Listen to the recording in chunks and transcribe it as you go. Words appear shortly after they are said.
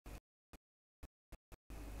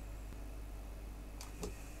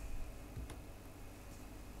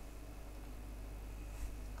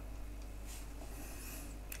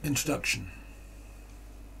Introduction.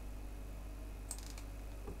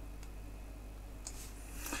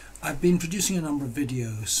 I've been producing a number of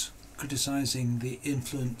videos criticising the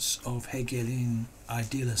influence of Hegelian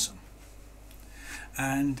idealism,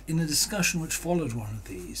 and in a discussion which followed one of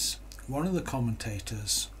these, one of the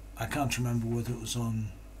commentators, I can't remember whether it was on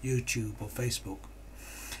YouTube or Facebook,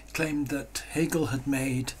 claimed that Hegel had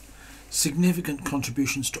made significant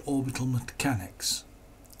contributions to orbital mechanics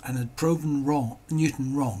and had proven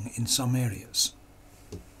Newton wrong in some areas.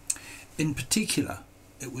 In particular,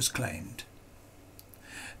 it was claimed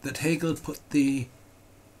that Hegel put the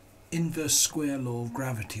inverse square law of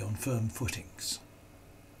gravity on firm footings,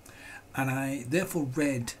 and I therefore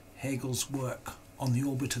read Hegel's work on the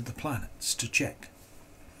orbit of the planets to check.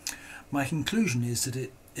 My conclusion is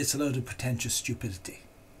that it's a load of pretentious stupidity,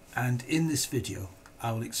 and in this video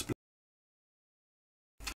I will explain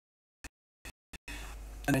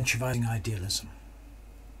Menshevizing Idealism.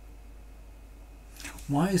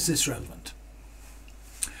 Why is this relevant?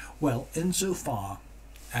 Well, insofar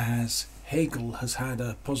as Hegel has had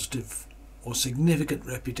a positive or significant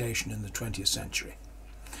reputation in the 20th century,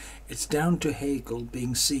 it's down to Hegel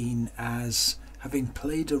being seen as having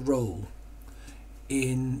played a role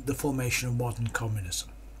in the formation of modern communism.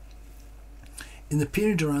 In the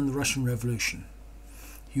period around the Russian Revolution,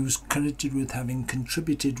 he was credited with having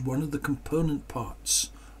contributed one of the component parts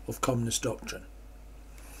of communist doctrine.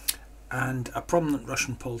 And a prominent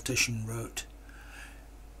Russian politician wrote,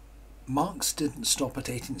 "Marx didn't stop at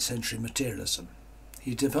 18th century materialism.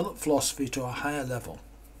 He developed philosophy to a higher level.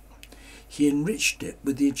 He enriched it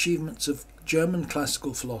with the achievements of German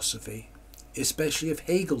classical philosophy, especially of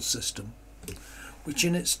Hegel's system, which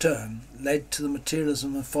in its turn led to the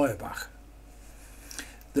materialism of Feuerbach.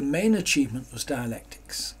 The main achievement was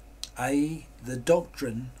dialectics, i.e. the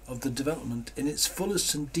doctrine of the development in its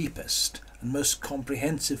fullest and deepest and most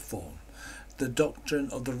comprehensive form, the doctrine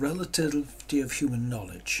of the relativity of human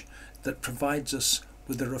knowledge that provides us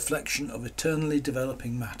with a reflection of eternally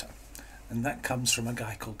developing matter." And that comes from a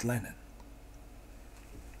guy called Lenin.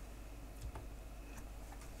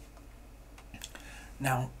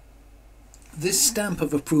 Now, this stamp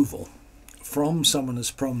of approval from someone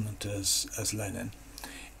as prominent as Lenin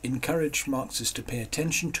encouraged Marxists to pay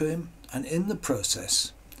attention to him, and in the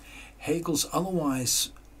process, Hegel's otherwise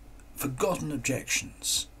forgotten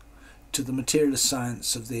objections to the materialist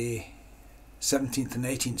science of the 17th and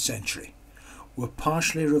 18th century were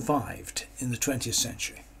partially revived in the 20th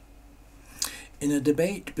century. In a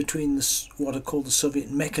debate between what are called the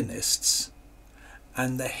Soviet mechanists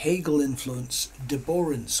and the Hegel-influenced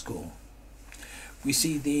Deborin school, we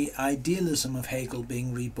see the idealism of Hegel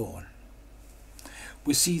being reborn.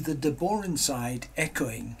 We see the Deborin side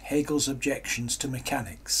echoing Hegel's objections to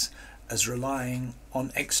mechanics as relying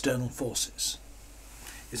on external forces.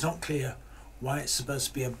 It's not clear why it's supposed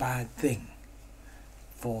to be a bad thing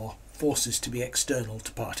for forces to be external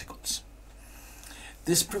to particles.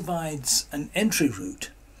 This provides an entry route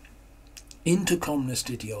into communist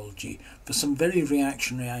ideology for some very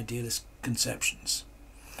reactionary idealist conceptions.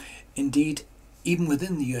 Indeed, even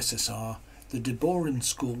within the USSR, the Deborin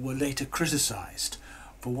school were later criticised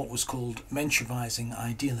for what was called Menshevizing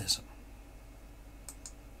Idealism.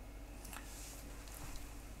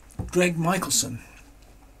 Greg Michelson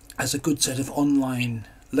has a good set of online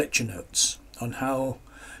lecture notes on how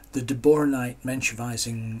the Deborinite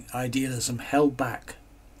Menshevizing Idealism held back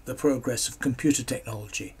the progress of computer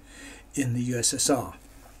technology in the USSR.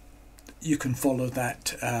 You can follow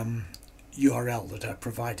that URL that I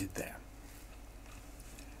provided there.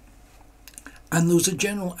 And there was a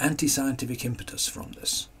general anti-scientific impetus from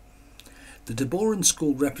this. The Deborin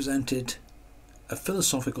school represented a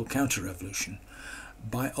philosophical counter-revolution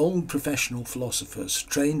by old professional philosophers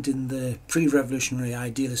trained in the pre-revolutionary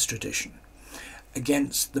idealist tradition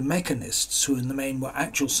against the mechanists, who in the main were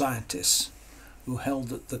actual scientists who held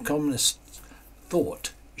that the communist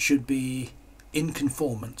thought should be in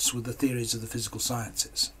conformance with the theories of the physical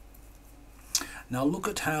sciences. Now look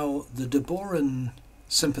at how the Deborin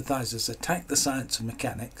sympathizers attacked the science of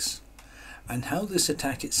mechanics, and how this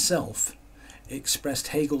attack itself expressed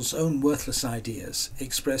Hegel's own worthless ideas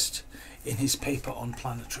expressed in his paper on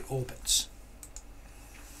planetary orbits.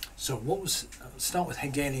 So let's start with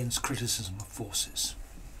Hegelian's criticism of forces.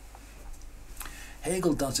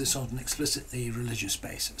 Hegel does this on an explicitly religious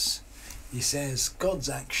basis. He says God's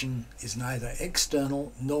action is neither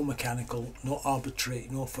external nor mechanical nor arbitrary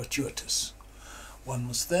nor fortuitous. One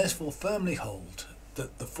must therefore firmly hold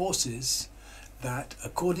that the forces that,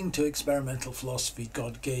 according to experimental philosophy,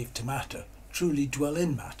 God gave to matter truly dwell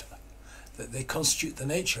in matter, that they constitute the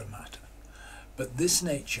nature of matter, but this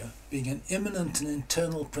nature being an immanent and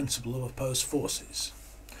internal principle of opposed forces.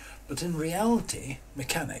 But in reality,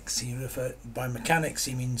 mechanics, by mechanics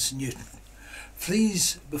he means Newton,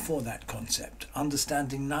 flees before that concept,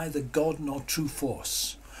 understanding neither God nor true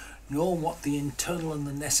force, nor what the internal and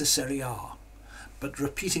the necessary are, but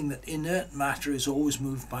repeating that inert matter is always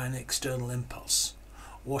moved by an external impulse,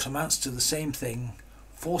 what amounts to the same thing,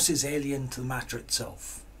 force is alien to the matter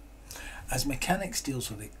itself. As mechanics deals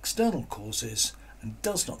with external causes and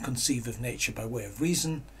does not conceive of nature by way of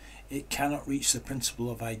reason, it cannot reach the principle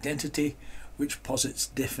of identity, which posits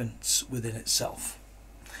difference within itself.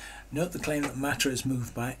 Note the claim that matter is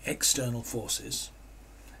moved by external forces.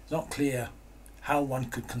 It's not clear how one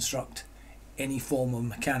could construct any form of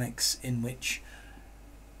mechanics in which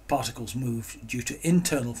particles moved due to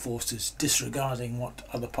internal forces disregarding what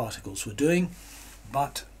other particles were doing,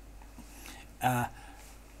 but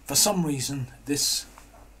for some reason this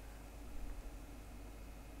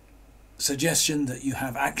suggestion that you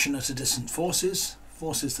have action at a distant forces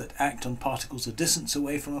that act on particles a distance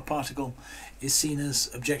away from a particle, is seen as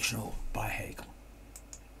objectionable by Hegel.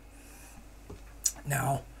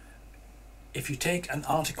 Now, if you take an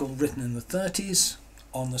article written in the 30s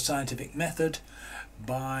on the scientific method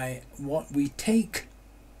by what we take,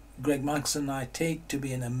 Greg Michelson and I take to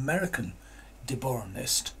be an American de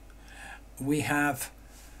Boronist, we have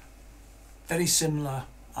very similar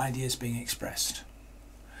ideas being expressed.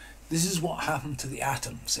 This is what happened to the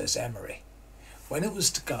atom, says Emery, when it was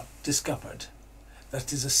discovered that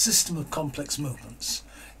it is a system of complex movements.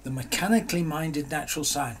 The mechanically minded natural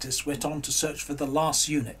scientists went on to search for the last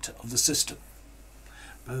unit of the system.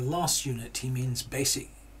 By the last unit he means basic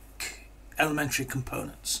elementary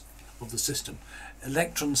components of the system,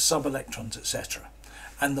 electrons, subelectrons, etc.,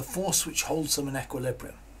 and the force which holds them in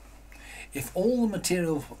equilibrium. If all the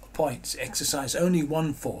material points exercise only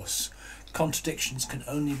one force, contradictions can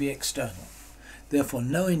only be external. Therefore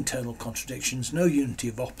no internal contradictions, no unity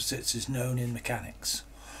of opposites is known in mechanics.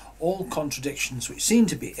 All contradictions which seem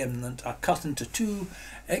to be immanent are cut into two,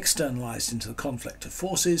 externalized into the conflict of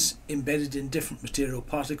forces, embedded in different material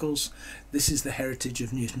particles. This is the heritage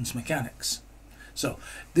of Newton's mechanics. So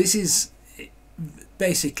this is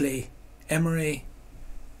basically Emery,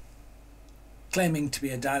 claiming to be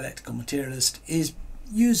a dialectical materialist, is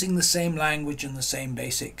using the same language and the same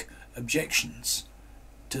basic objections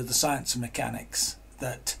to the science of mechanics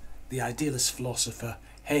that the idealist philosopher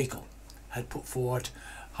Hegel had put forward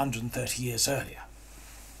 130 years earlier.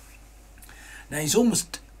 Now he's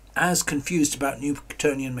almost as confused about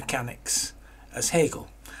Newtonian mechanics as Hegel.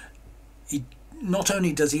 Not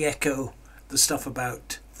only does he echo the stuff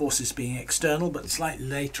about forces being external, but slightly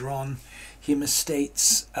later on he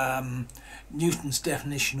misstates Newton's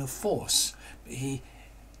definition of force. He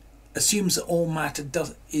assumes that all matter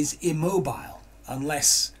is immobile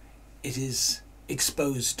unless it is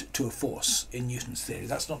exposed to a force in Newton's theory.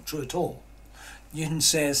 That's not true at all. Newton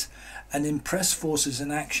says an impressed force is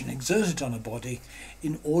an action exerted on a body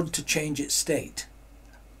in order to change its state,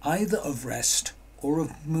 either of rest or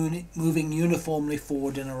of moving uniformly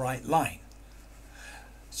forward in a right line.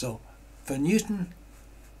 So for Newton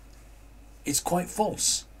it's quite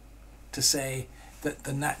false to say that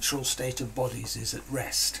the natural state of bodies is at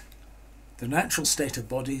rest. The natural state of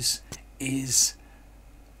bodies is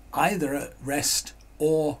either at rest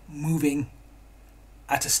or moving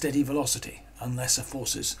at a steady velocity, unless a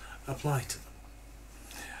forces apply to them.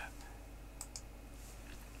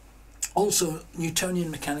 Also,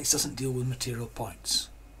 Newtonian mechanics doesn't deal with material points.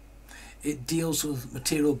 It deals with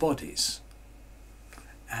material bodies.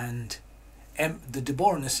 And the de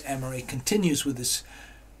Boronist Emery continues with this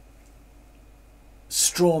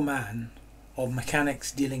straw man of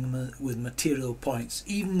mechanics dealing with material points,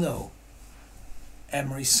 even though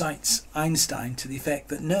Emery cites Einstein to the effect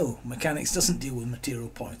that no, mechanics doesn't deal with material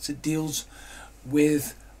points, it deals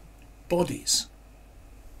with bodies.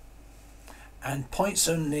 And points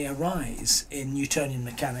only arise in Newtonian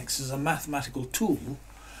mechanics as a mathematical tool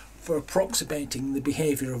for approximating the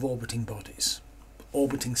behaviour of orbiting bodies,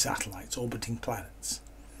 orbiting satellites, orbiting planets.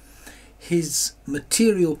 His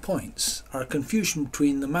material points are a confusion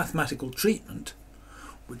between the mathematical treatment,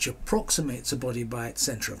 which approximates a body by its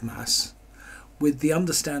centre of mass, with the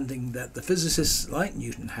understanding that the physicists like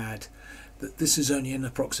Newton had that this is only an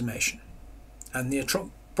approximation, and the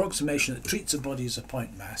approximation that treats a body as a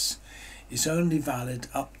point mass is only valid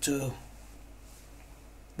up to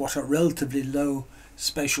what are relatively low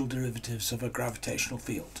spatial derivatives of a gravitational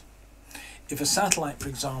field. If a satellite, for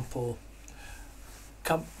example,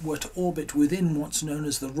 were to orbit within what's known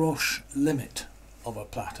as the Roche limit of a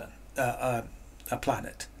planet,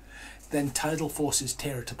 then tidal forces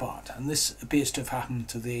tear it apart. And this appears to have happened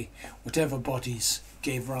to the whatever bodies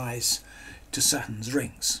gave rise to Saturn's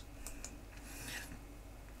rings.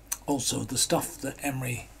 Also, the stuff that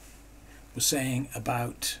Emery was saying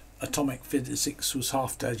about atomic physics was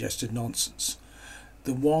half-digested nonsense.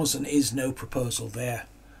 There was and is no proposal there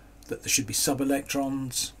that there should be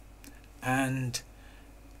subelectrons, and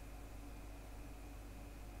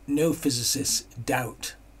no physicists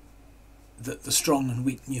doubt that the strong and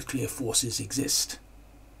weak nuclear forces exist.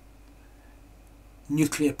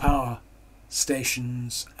 Nuclear power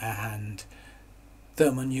stations and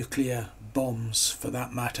thermonuclear bombs, for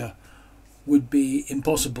that matter, would be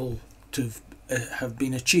impossible to have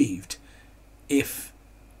been achieved if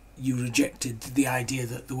you rejected the idea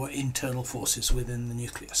that there were internal forces within the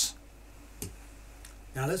nucleus.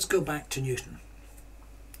 Now let's go back to Newton.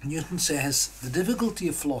 Newton says the difficulty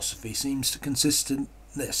of philosophy seems to consist in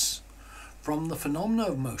this: from the phenomena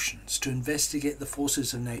of motions to investigate the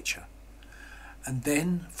forces of nature, and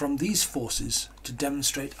then from these forces to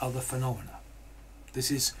demonstrate other phenomena.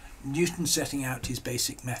 This is Newton setting out his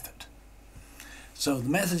basic method. So the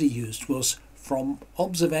method he used was from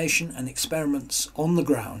observation and experiments on the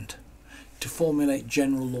ground to formulate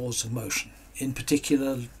general laws of motion, in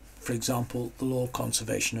particular, for example, the law of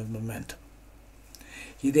conservation of momentum.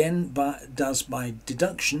 He then does by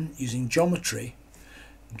deduction, using geometry,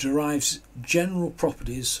 derives general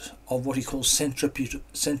properties of what he calls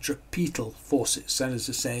centripetal forces, that is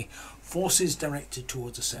to say, forces directed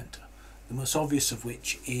towards a centre, the most obvious of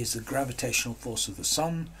which is the gravitational force of the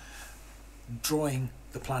Sun drawing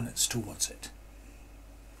the planets towards it.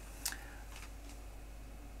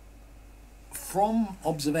 From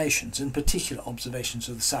observations, in particular observations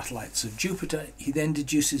of the satellites of Jupiter, he then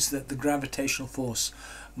deduces that the gravitational force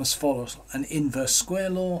must follow an inverse square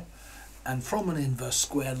law, and from an inverse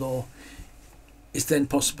square law it's then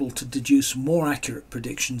possible to deduce more accurate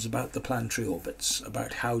predictions about the planetary orbits,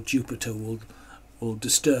 about how Jupiter will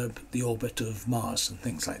disturb the orbit of Mars and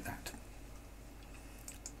things like that.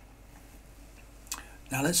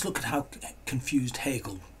 Now let's look at how confused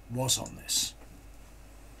Hegel was on this.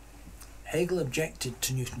 Hegel objected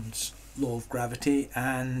to Newton's law of gravity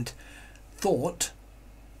and thought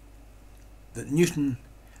that Newton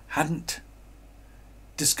hadn't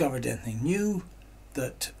discovered anything new,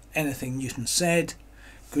 that anything Newton said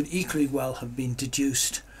could equally well have been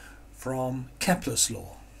deduced from Kepler's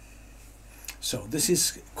law. So this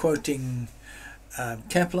is quoting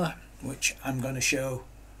Kepler, which I'm going to show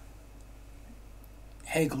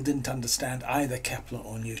Hegel didn't understand either Kepler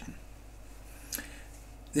or Newton.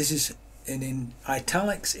 This is, and in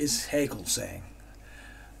italics is Hegel saying,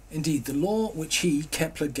 indeed, the law which he,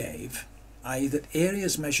 Kepler, gave, i.e. that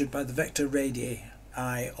areas measured by the vector radii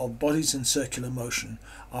of bodies in circular motion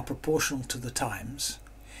are proportional to the times,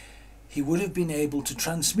 he would have been able to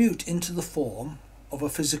transmute into the form of a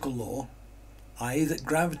physical law, i.e. that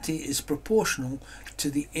gravity is proportional to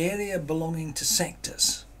the area belonging to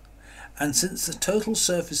sectors, and since the total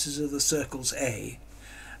surfaces of the circles A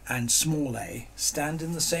and small a stand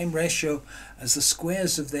in the same ratio as the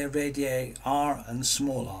squares of their radii r and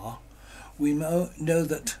small r, we know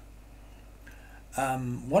that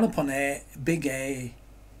 1 upon a, big A,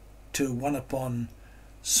 to 1 upon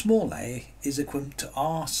small a is equivalent to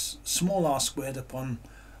r, small r squared upon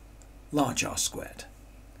large R squared.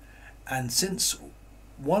 And since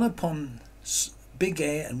 1 upon big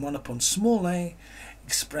A and 1 upon small a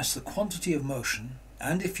express the quantity of motion,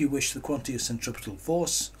 and if you wish the quantity of centripetal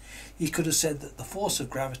force, he could have said that the force of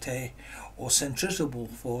gravity or centripetal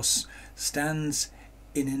force stands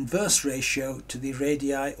in inverse ratio to the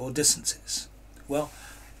radii or distances. Well,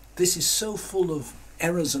 this is so full of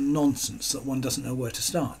errors and nonsense that one doesn't know where to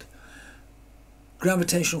start.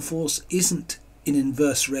 Gravitational force isn't in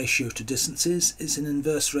inverse ratio to distances, it's in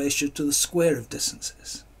inverse ratio to the square of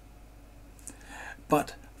distances.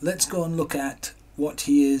 But let's go and look at what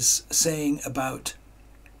he is saying about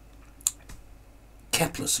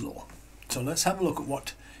Kepler's law. So let's have a look at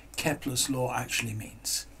what Kepler's law actually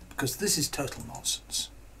means, because this is total nonsense.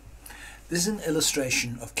 This is an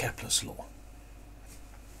illustration of Kepler's law.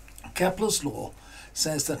 Kepler's law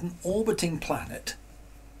says that an orbiting planet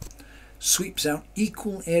sweeps out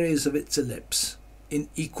equal areas of its ellipse in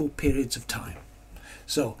equal periods of time.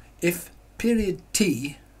 So if period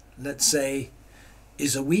t, let's say,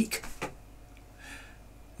 is a week,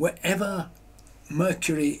 wherever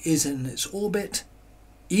Mercury is in its orbit,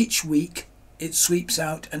 each week it sweeps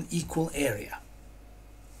out an equal area.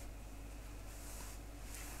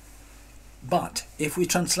 But if we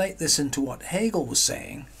translate this into what Hegel was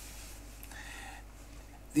saying,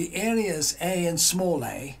 the areas A and small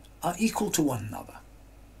a are equal to one another.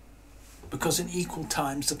 because in equal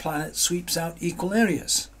times the planet sweeps out equal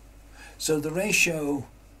areas. So the ratio,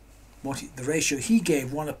 the ratio he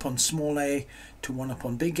gave, 1 upon small a to 1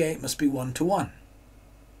 upon big A, must be 1 to 1.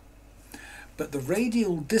 But the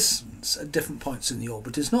radial distance at different points in the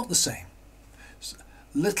orbit is not the same.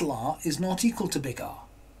 Little r is not equal to big R.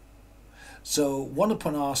 So 1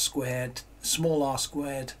 upon r squared, small r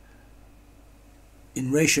squared,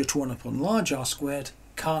 in ratio to 1 upon large R squared,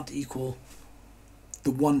 can't equal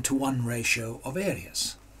the 1 to 1 ratio of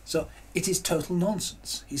areas. So it is total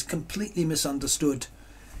nonsense. He's completely misunderstood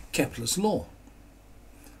Kepler's law.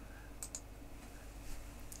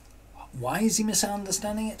 Why is he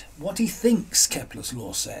misunderstanding it? What he thinks Kepler's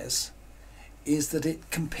law says is that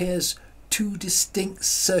it compares two distinct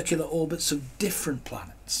circular orbits of different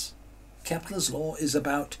planets. Kepler's law is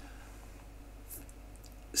about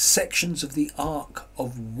sections of the arc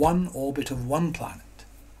of one orbit of one planet.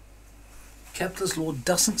 Kepler's law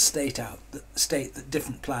doesn't state that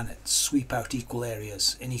different planets sweep out equal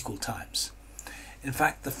areas in equal times. In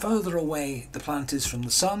fact, the further away the planet is from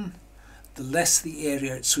the Sun, the less the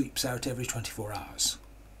area it sweeps out every 24 hours.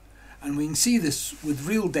 And we can see this with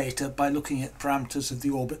real data by looking at parameters of the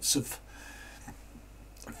orbits of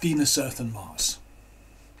Venus, Earth and Mars.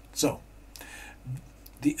 So,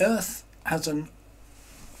 the Earth has an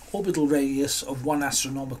orbital radius of 1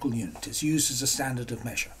 astronomical unit. It's used as a standard of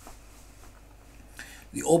measure.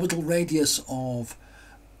 The orbital radius of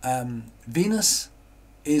Venus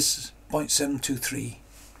is 0.723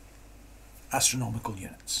 astronomical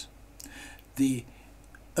units. The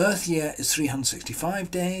Earth year is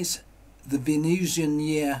 365 days. The Venusian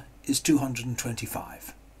year is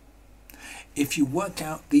 225. If you work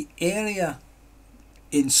out the area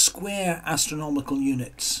in square astronomical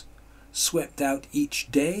units swept out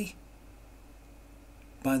each day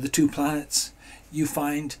by the two planets, you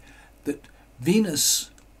find that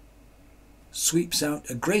Venus sweeps out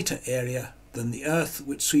a greater area than the Earth,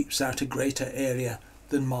 which sweeps out a greater area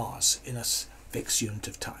than Mars in a fixed unit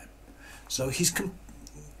of time. So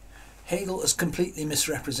Hegel has completely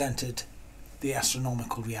misrepresented the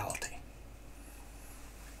astronomical reality.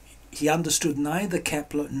 He understood neither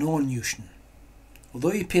Kepler nor Newton.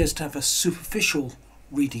 Although he appears to have a superficial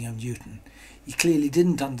reading of Newton, he clearly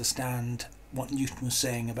didn't understand what Newton was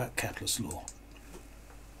saying about Kepler's law.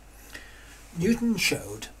 Newton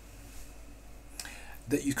showed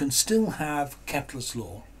that you can still have Kepler's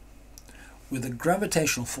law with a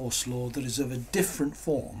gravitational force law that is of a different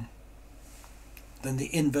form than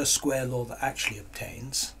the inverse square law that actually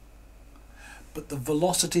obtains, but the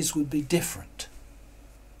velocities would be different.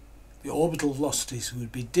 The orbital velocities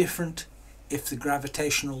would be different if the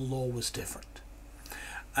gravitational law was different.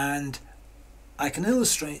 And I can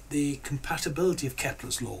illustrate the compatibility of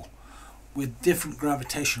Kepler's law with different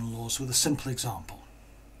gravitational laws with a simple example.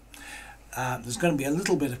 There's going to be a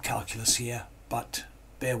little bit of calculus here, but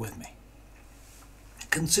bear with me.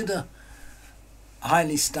 Consider a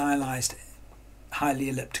highly stylized, highly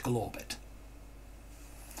elliptical orbit.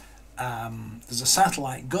 There's a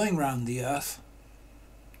satellite going around the Earth.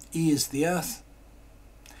 E is the Earth.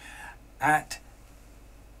 At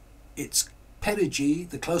its perigee,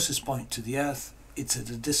 the closest point to the Earth, it's at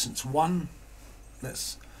a distance 1.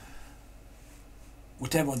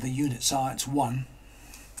 Whatever the units are, it's 1.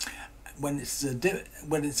 When it's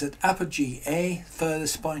at apogee A,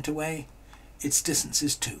 furthest point away, its distance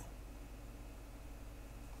is 2.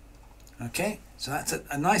 Okay, so that's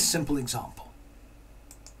a nice simple example.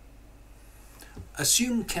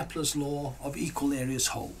 Assume Kepler's law of equal areas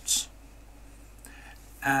holds.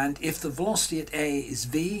 And if the velocity at A is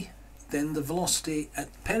v, then the velocity at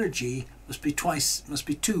perigee must be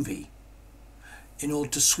 2v in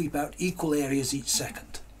order to sweep out equal areas each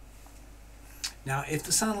second. Now, if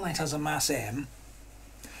the satellite has a mass m,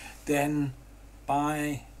 then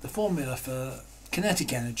by the formula for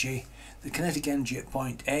kinetic energy, the kinetic energy at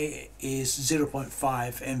point A is 0.5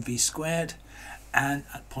 mv squared, and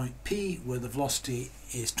at point P, where the velocity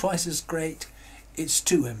is twice as great, it's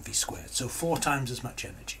 2 mv squared, so 4 times as much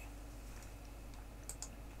energy.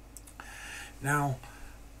 Now,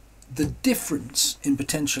 the difference in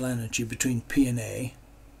potential energy between P and A,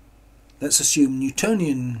 let's assume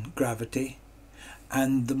Newtonian gravity,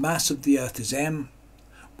 and the mass of the Earth is m,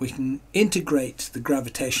 we can integrate the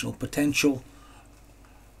gravitational potential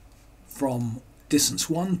from distance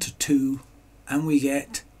 1 to 2, and we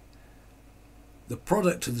get the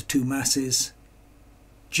product of the two masses,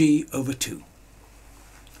 g over 2,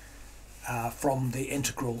 from the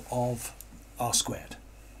integral of r squared.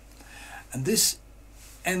 And this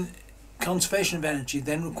conservation of energy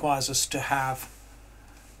then requires us to have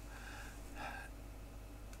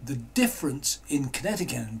the difference in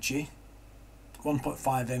kinetic energy 1.5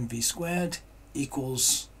 mv squared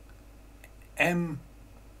equals m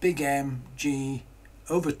big M g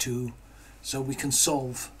over 2, so we can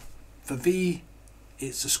solve for v,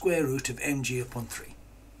 it's the square root of mg upon 3.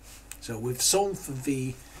 So we've solved for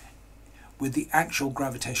v with the actual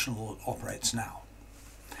gravitational law that operates now.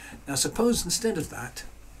 Now suppose instead of that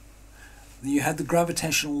you had the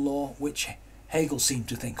gravitational law which Hegel seemed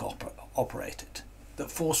to think operated, that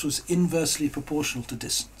force was inversely proportional to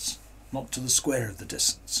distance, not to the square of the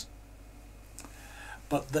distance,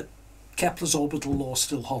 but that Kepler's orbital law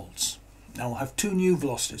still holds. Now we'll have two new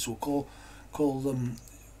velocities. We'll call them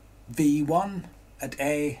v1 at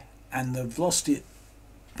A, and the velocity at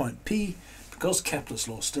point P, because Kepler's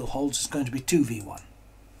law still holds, is going to be 2v1.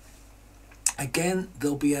 Again,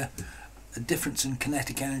 there'll be a difference in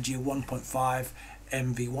kinetic energy of 1.5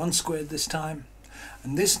 mv1 squared this time,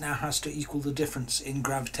 and this now has to equal the difference in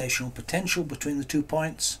gravitational potential between the 2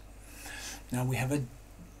 points. Now we have a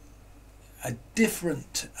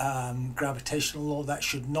different gravitational law that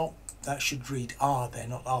should read r there,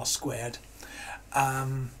 not r squared,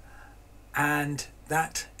 and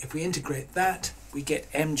that, if we integrate that, we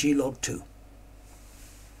get mg log 2.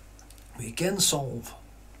 We again solve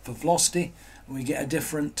for velocity and we get a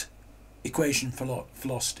different equation for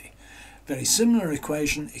velocity. Very similar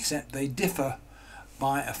equation, except they differ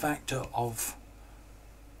by a factor of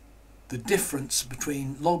the difference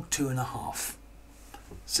between log 2 and a half.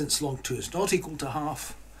 Since log 2 is not equal to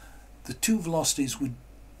half, the two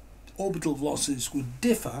orbital velocities would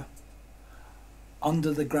differ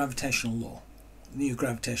under the gravitational law, new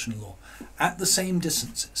gravitational law, at the same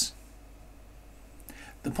distances.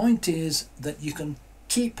 The point is that you can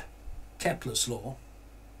keep Kepler's law,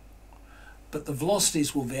 but the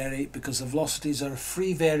velocities will vary because the velocities are a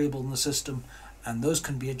free variable in the system, and those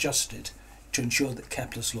can be adjusted to ensure that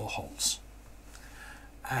Kepler's law holds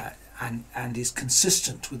and is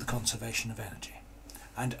consistent with the conservation of energy.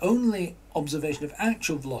 And only observation of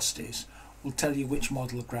actual velocities will tell you which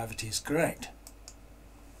model of gravity is correct.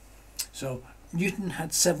 So Newton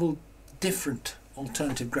had several different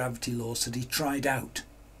alternative gravity laws that he tried out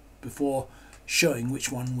before showing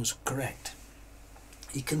which one was correct.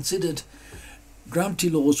 He considered gravity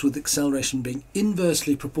laws with acceleration being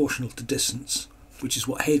inversely proportional to distance, which is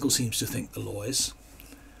what Hegel seems to think the law is,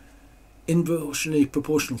 inversely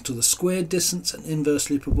proportional to the squared distance, and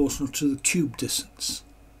inversely proportional to the cubed distance.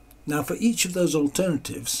 Now for each of those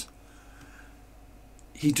alternatives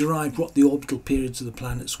he derived what the orbital periods of the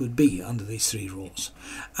planets would be under these three rules.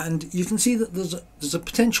 And you can see that there's a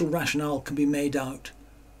potential rationale can be made out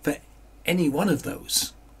for any one of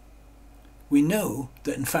those. We know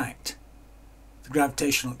that in fact the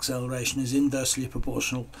gravitational acceleration is inversely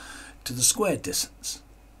proportional to the squared distance,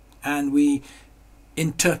 and we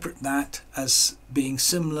interpret that as being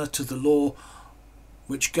similar to the law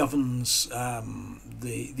which governs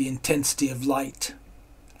the intensity of light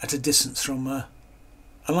at a distance from a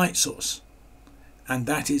light source, and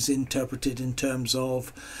that is interpreted in terms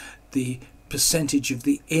of the percentage of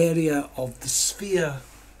the area of the sphere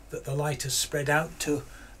that the light has spread out to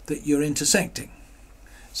that you're intersecting.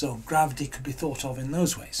 So gravity could be thought of in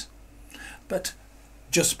those ways. But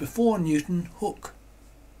just before Newton, Hooke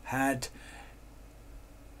had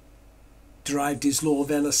derived his law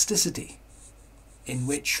of elasticity, in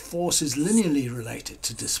which force is linearly related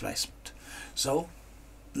to displacement. So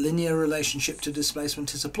linear relationship to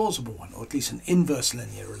displacement is a plausible one, or at least an inverse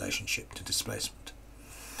linear relationship to displacement.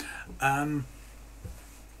 And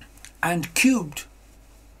a cubed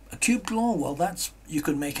law, well, that's, you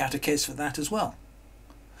could make out a case for that as well.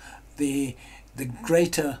 The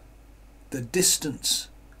greater the distance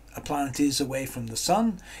a planet is away from the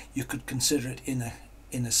sun, you could consider it in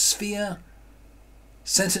a sphere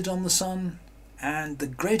centered on the sun, and the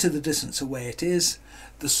greater the distance away it is,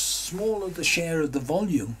 the smaller the share of the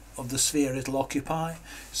volume of the sphere it'll occupy.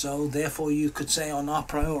 So therefore you could say on a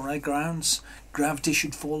priori grounds gravity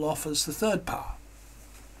should fall off as the third power.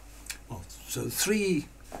 Well, so three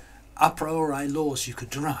a priori laws you could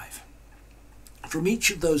derive. From each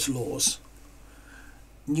of those laws,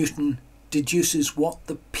 Newton deduces what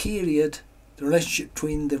the relationship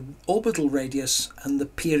between the orbital radius and the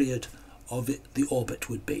period of the orbit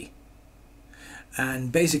would be.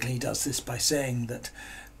 And basically he does this by saying that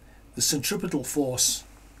the centripetal force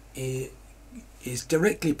is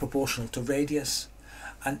directly proportional to radius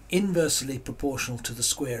and inversely proportional to the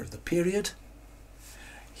square of the period.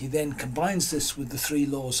 He then combines this with the three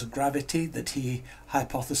laws of gravity that he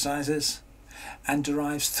hypothesizes and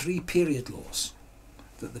derives three period laws.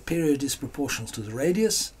 That the period is proportional to the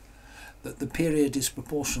radius, that the period is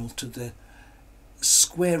proportional to the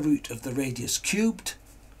square root of the radius cubed,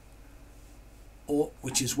 or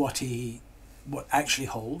which is what actually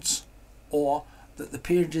holds, or that the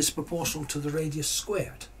period is proportional to the radius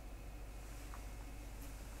squared.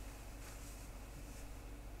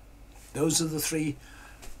 Those are the three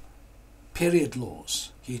period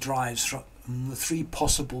laws he derives from the three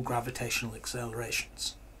possible gravitational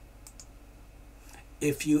accelerations.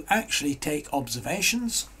 If you actually take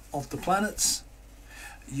observations of the planets,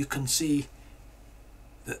 you can see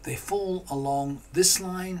that they fall along this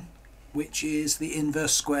line, which is the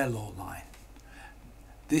inverse square law line.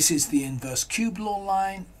 This is the inverse cube law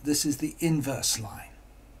line, this is the inverse line.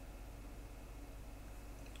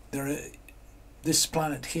 This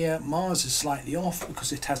planet here, Mars, is slightly off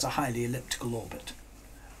because it has a highly elliptical orbit.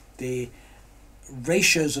 The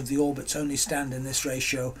ratios of the orbits only stand in this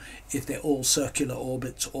ratio if they're all circular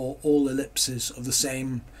orbits or all ellipses of the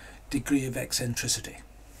same degree of eccentricity.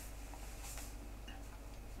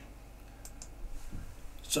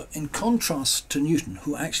 So in contrast to Newton,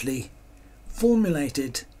 who actually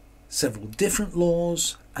formulated several different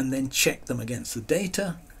laws and then checked them against the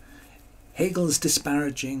data, Hegel is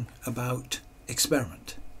disparaging about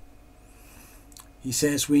experiment. He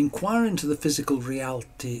says, when we inquire into the physical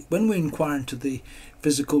reality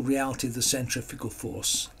of the centrifugal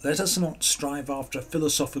force, let us not strive after a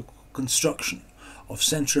philosophical construction of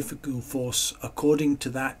centrifugal force according to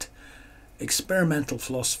that experimental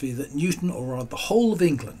philosophy that Newton, or rather the whole of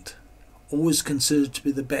England, always considered to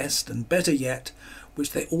be the best, and better yet,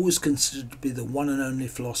 which they always considered to be the one and only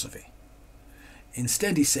philosophy.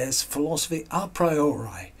 Instead, he says, philosophy a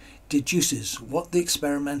priori deduces what the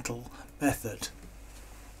experimental method,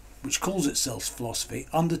 which calls itself philosophy,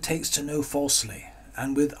 undertakes to know falsely,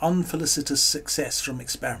 and with unfelicitous success from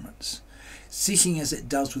experiments, seeking as it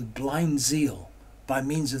does with blind zeal, by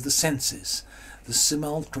means of the senses, the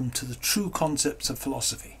simulacrum to the true concepts of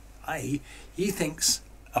philosophy, i.e., he thinks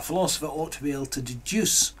a philosopher ought to be able to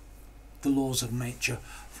deduce the laws of nature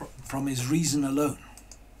from his reason alone.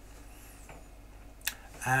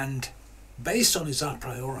 And based on his a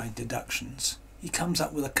priori deductions, he comes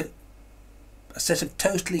up with a set of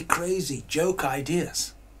totally crazy joke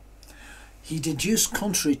ideas. He deduced,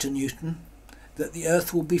 contrary to Newton, that the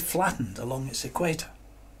Earth will be flattened along its equator.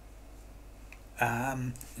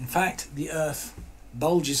 In fact, the Earth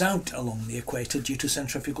bulges out along the equator due to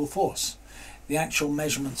centrifugal force. The actual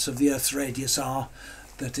measurements of the Earth's radius are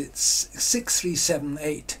that it's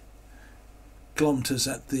 6378 kilometers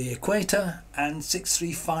at the equator and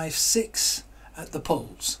 6356 at the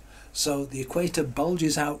poles. So the equator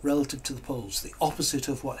bulges out relative to the poles, the opposite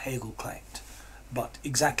of what Hegel claimed, but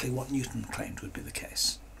exactly what Newton claimed would be the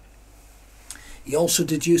case. He also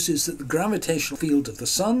deduces that the gravitational field of the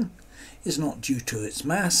Sun is not due to its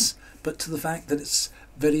mass, but to the fact that it's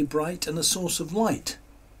very bright and a source of light.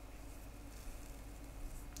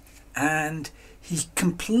 And he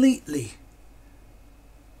completely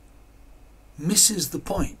misses the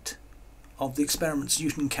point of the experiments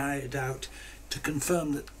Newton carried out to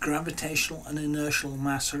confirm that gravitational and inertial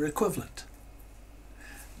mass are equivalent.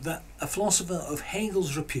 That a philosopher of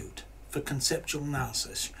Hegel's repute for conceptual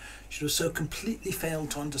analysis should have so completely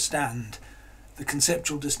failed to understand the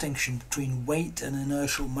conceptual distinction between weight and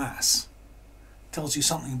inertial mass tells you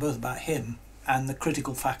something both about him and the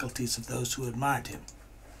critical faculties of those who admired him.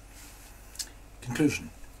 Conclusion.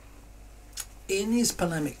 In his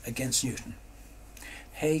polemic against Newton,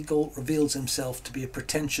 Hegel reveals himself to be a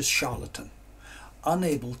pretentious charlatan,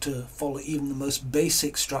 unable to follow even the most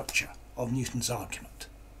basic structure of Newton's argument.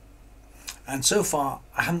 And so far,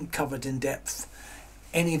 I haven't covered in depth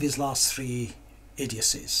any of his last three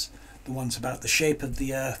idiocies, the ones about the shape of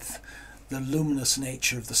the Earth, the luminous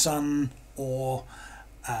nature of the Sun, or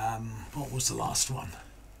what was the last one?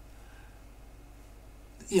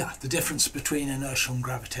 Yeah, the difference between inertial and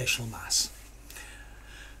gravitational mass.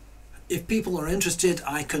 If people are interested,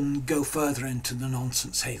 I can go further into the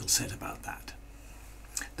nonsense Hegel said about that.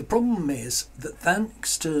 The problem is that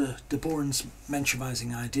thanks to de Boron's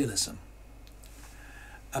Menshevizing Idealism,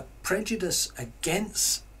 a prejudice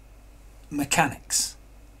against mechanics,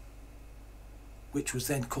 which was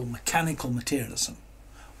then called mechanical materialism,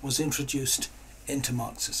 was introduced into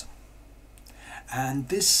Marxism. And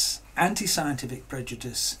this anti-scientific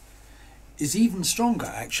prejudice is even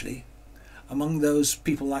stronger, actually, among those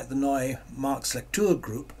people like the Neue Marx-Lektur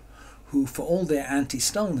group, who, for all their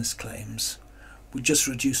anti-Stalinist claims, would just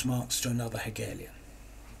reduce Marx to another Hegelian.